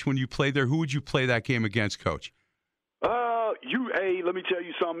playing much when you played there? Who would you play that game against, Coach? Let me tell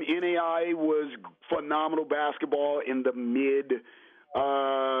you something. NAI was phenomenal basketball in the mid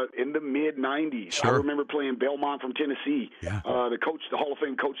 90s. Sure. I remember playing Belmont from Tennessee. Yeah. The Hall of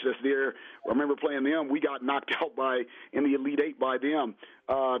Fame coach that's there. I remember playing them. We got knocked out in the Elite Eight by them.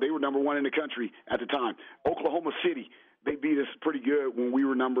 They were number 1 in the country at the time. Oklahoma City. They beat us pretty good when we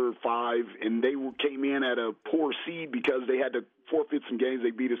were number 5, and they came in at a poor seed because they had to forfeit some games. They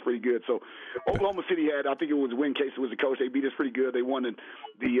beat us pretty good. So Oklahoma City had, I think it was Win Case who was the coach. They beat us pretty good. They won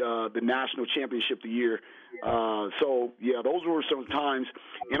the national championship the year. Those were some times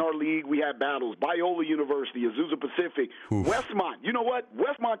in our league. We had battles. Biola University, Azusa Pacific, Westmont. You know what?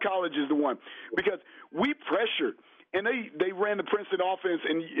 Westmont College is the one because we pressured. And they ran the Princeton offense,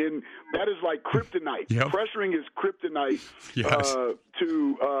 and that is like kryptonite. Yep. Pressuring is kryptonite to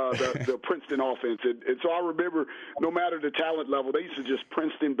the Princeton offense. And so I remember, no matter the talent level, they used to just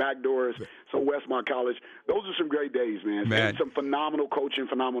Princeton backdoors. So Westmont College, those are some great days, man. And some phenomenal coaching,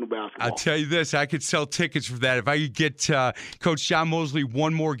 phenomenal basketball. I'll tell you this, I could sell tickets for that. If I could get Coach John Mosley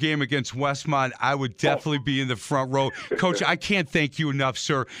one more game against Westmont, I would definitely be in the front row. Coach, I can't thank you enough,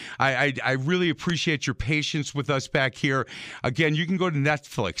 sir. I really appreciate your patience with us back here. Again, you can go to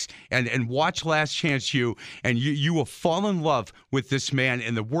Netflix and watch Last Chance U, and you will fall in love with this man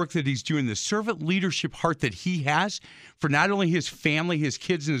and the work that he's doing, the servant leadership heart that he has for not only his family, his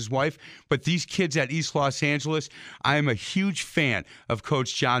kids and his wife, but these kids at East Los Angeles. I am a huge fan of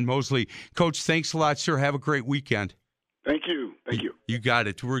Coach John Mosley. Coach, thanks a lot, sir. Have a great weekend. Thank you. Thank you. You got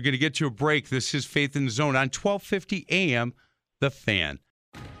it. We're going to get to a break. This is Faith in the Zone on 1250 AM, The Fan.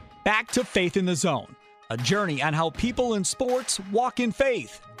 Back to Faith in the Zone, a journey on how people in sports walk in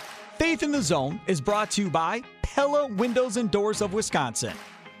faith. Faith in the Zone is brought to you by Pella Windows and Doors of Wisconsin.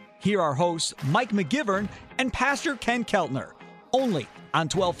 Here are hosts Mike McGivern and Pastor Ken Keltner, only on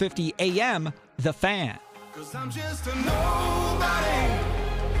 1250 AM, The Fan. 'Cause I'm just a nobody,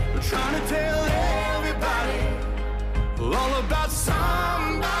 trying to tell everybody all about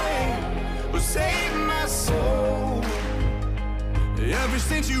somebody who saved my soul. Ever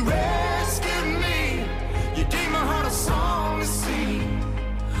since you rescued me, you gave my heart a song to sing.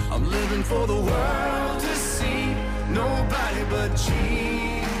 I'm living for the world to see, nobody but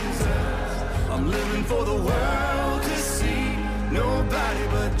Jesus. I'm living for the world to see, nobody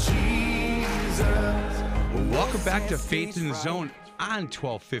but Jesus. Welcome back to Faith in the Zone on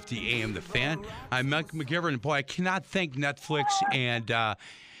 1250 AM The Fan. I'm Mike McGivern, and boy, I cannot thank Netflix and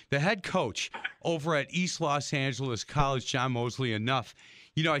the head coach over at East Los Angeles College, John Mosley, enough.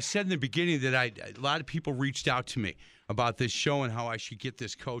 You know, I said in the beginning that a lot of people reached out to me about this show and how I should get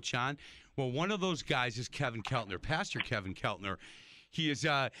this coach on. Well, one of those guys is Kevin Keltner, Pastor Kevin Keltner. He is,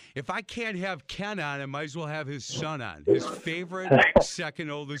 if I can't have Ken on, I might as well have his son on, his favorite second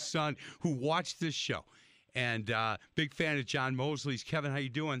oldest son who watched this show. And big fan of John Mosley's. Kevin, how you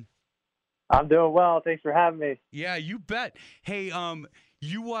doing? I'm doing well. Thanks for having me. Yeah, you bet. Hey,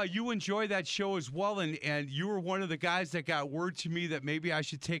 you enjoy that show as well, and you were one of the guys that got word to me that maybe I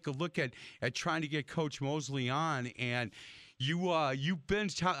should take a look at trying to get Coach Mosley on. And you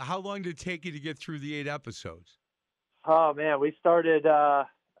binged. How long did it take you to get through the 8 episodes? Oh man, we started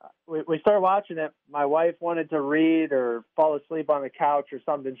watching it. My wife wanted to read or fall asleep on the couch or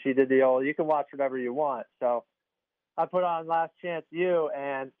something. She did the old, you can watch whatever you want. So I put on Last Chance U,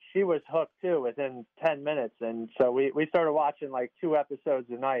 and she was hooked too within 10 minutes. And so we started watching like 2 episodes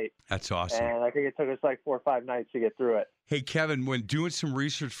a night. That's awesome. And I think it took us like 4 or 5 nights to get through it. Hey, Kevin, when doing some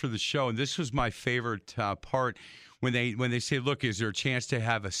research for the show, and this was my favorite part, when they say, look, is there a chance to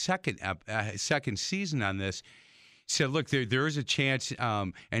have a second season on this? Said, look, there is a chance,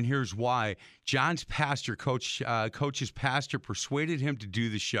 and here's why. John's pastor, coach's pastor, persuaded him to do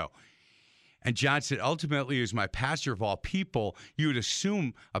the show. And John said, ultimately, as my pastor of all people, you would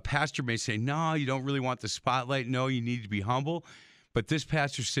assume a pastor may say, no, you don't really want the spotlight. No, you need to be humble. But this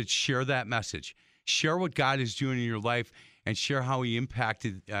pastor said, share that message. Share what God is doing in your life, and share how you're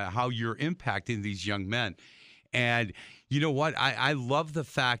impacting these young men. And you know what? I love the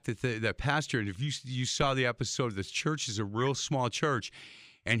fact that the pastor, and if you saw the episode, this church is a real small church.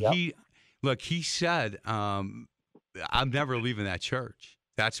 And Yep. he said, I'm never leaving that church.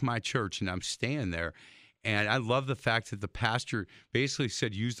 That's my church, and I'm staying there. And I love the fact that the pastor basically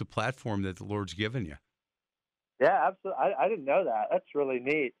said, use the platform that the Lord's given you. Yeah, absolutely. I didn't know that. That's really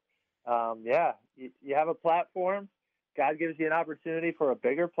neat. Yeah, you have a platform. God gives you an opportunity for a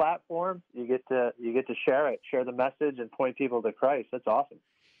bigger platform. You get to share the message, and point people to Christ. That's awesome.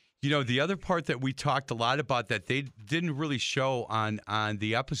 You know, the other part that we talked a lot about that they didn't really show on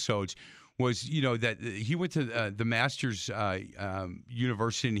the episodes was, you know, that he went to the Masters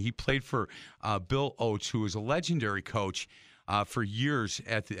University, and he played for Bill Oates, who was a legendary coach for years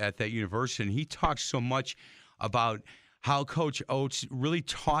at that university. And he talks so much about how Coach Oates really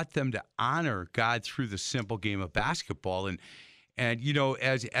taught them to honor God through the simple game of basketball. And you know,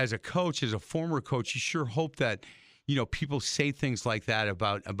 as a coach, as a former coach, you sure hope that, you know, people say things like that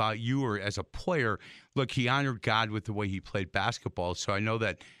about you, or as a player. Look, he honored God with the way he played basketball. So I know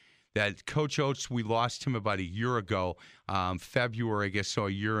that Coach Oates, we lost him about a year ago, February, I guess, so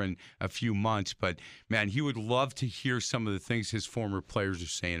a year and a few months. But, man, he would love to hear some of the things his former players are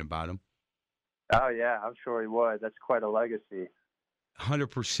saying about him. Oh, yeah, I'm sure he would. That's quite a legacy.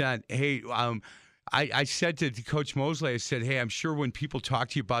 100%. Hey, I said to Coach Mosley, I said, hey, I'm sure when people talk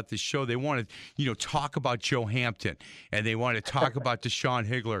to you about this show, they want to, you know, talk about Joe Hampton, and they want to talk about Deshaun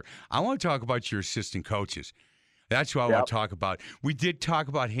Higler. I want to talk about your assistant coaches. That's what I want to talk about. We did talk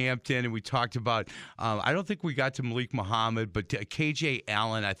about Hampton, and we talked about, I don't think we got to Malik Muhammad, but KJ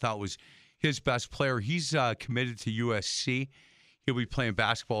Allen I thought was his best player. He's committed to USC. He'll be playing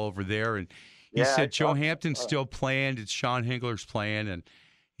basketball over there. And he said Joe Hampton's still playing. It's Sean Higler's playing. And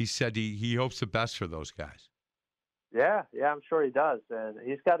he said he hopes the best for those guys. Yeah, I'm sure he does. And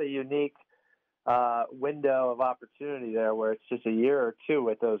he's got a unique window of opportunity there where it's just a year or two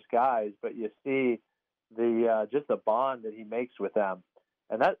with those guys, but you see just the bond that he makes with them.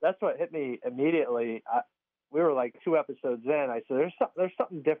 And that's what hit me immediately. We were like 2 episodes in. I said, there's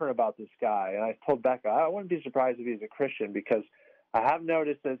something different about this guy. And I told Becca, I wouldn't be surprised if he's a Christian, because I have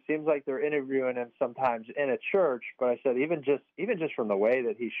noticed that it seems like they're interviewing him sometimes in a church, but I said even just from the way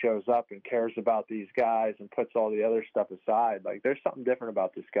that he shows up and cares about these guys and puts all the other stuff aside, like there's something different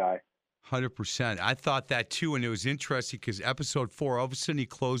about this guy. 100%. I thought that too, and it was interesting because episode 4, all of a sudden he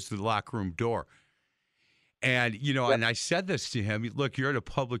closed the locker room door. And, and I said this to him, look, you're at a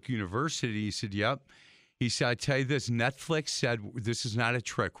public university. He said, yep. He said, I tell you this, Netflix said, this is not a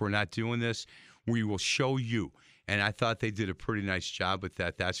trick. We're not doing this. We will show you. And I thought they did a pretty nice job with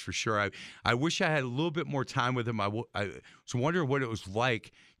that, that's for sure. I wish I had a little bit more time with him. I was wondering what it was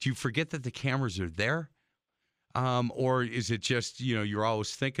like. Do you forget that the cameras are there? Or is it just, you're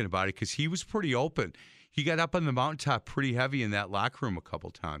always thinking about it? Because he was pretty open. He got up on the mountaintop pretty heavy in that locker room a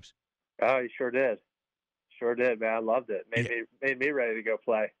couple times. Oh, he sure did. Sure did, man. I loved it. Made me ready to go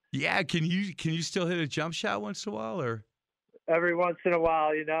play. Yeah, can you still hit a jump shot once in a while, or? Every once in a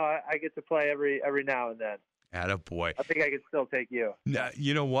while, I get to play every now and then. Attaboy. I think I could still take you. Now,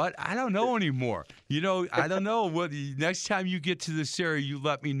 you know what? I don't know anymore. I don't know. Next time you get to this area, you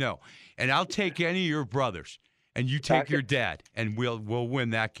let me know, and I'll take any of your brothers, and you take your dad, and we'll win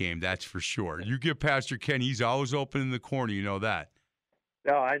that game. That's for sure. You get Pastor Ken; he's always open in the corner. You know that.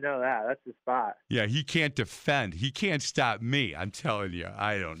 No, I know that. That's the spot. Yeah, he can't defend. He can't stop me. I'm telling you.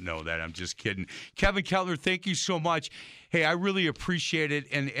 I don't know that. I'm just kidding. Kevin Keltner, thank you so much. Hey, I really appreciate it.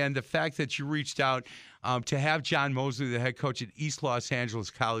 And the fact that you reached out to have John Mosley, the head coach at East Los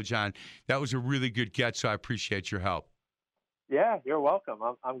Angeles College, on, that was a really good get, so I appreciate your help. Yeah, you're welcome.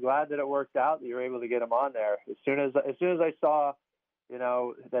 I'm glad that it worked out, that you were able to get him on there. As soon as I saw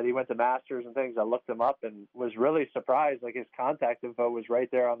that he went to Masters and things, I looked him up and was really surprised. Like, his contact info was right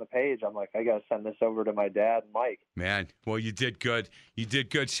there on the page. I'm like, I got to send this over to my dad and Mike. Man, well, you did good. You did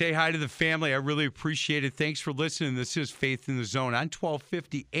good. Say hi to the family. I really appreciate it. Thanks for listening. This is Faith in the Zone on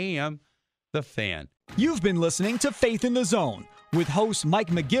 1250 AM, The Fan. You've been listening to Faith in the Zone with host Mike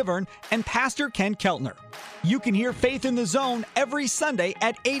McGivern and Pastor Ken Keltner. You can hear Faith in the Zone every Sunday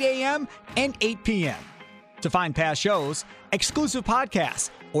at 8 a.m. and 8 p.m. To find past shows, exclusive podcasts,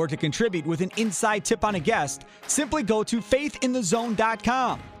 or to contribute with an inside tip on a guest, simply go to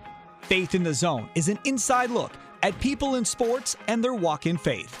faithinthezone.com. Faith in the Zone is an inside look at people in sports and their walk in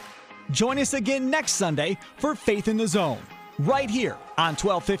faith. Join us again next Sunday for Faith in the Zone, right here on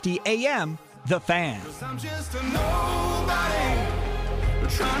 1250 AM, The Fan. 'Cause I'm just a nobody,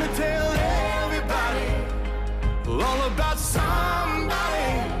 trying to tell everybody all about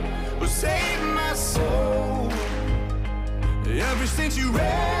somebody who saved my soul. Ever since you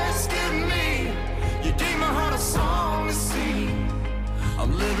rescued me, you gave my heart a song to sing.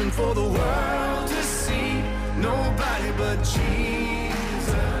 I'm living for the world to see, nobody but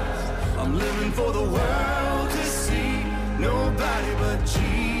Jesus. I'm living for the world to see, nobody but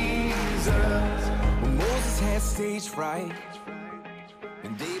Jesus. When Moses had stage fright,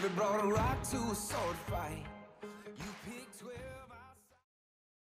 and David brought a rock to a sword fight.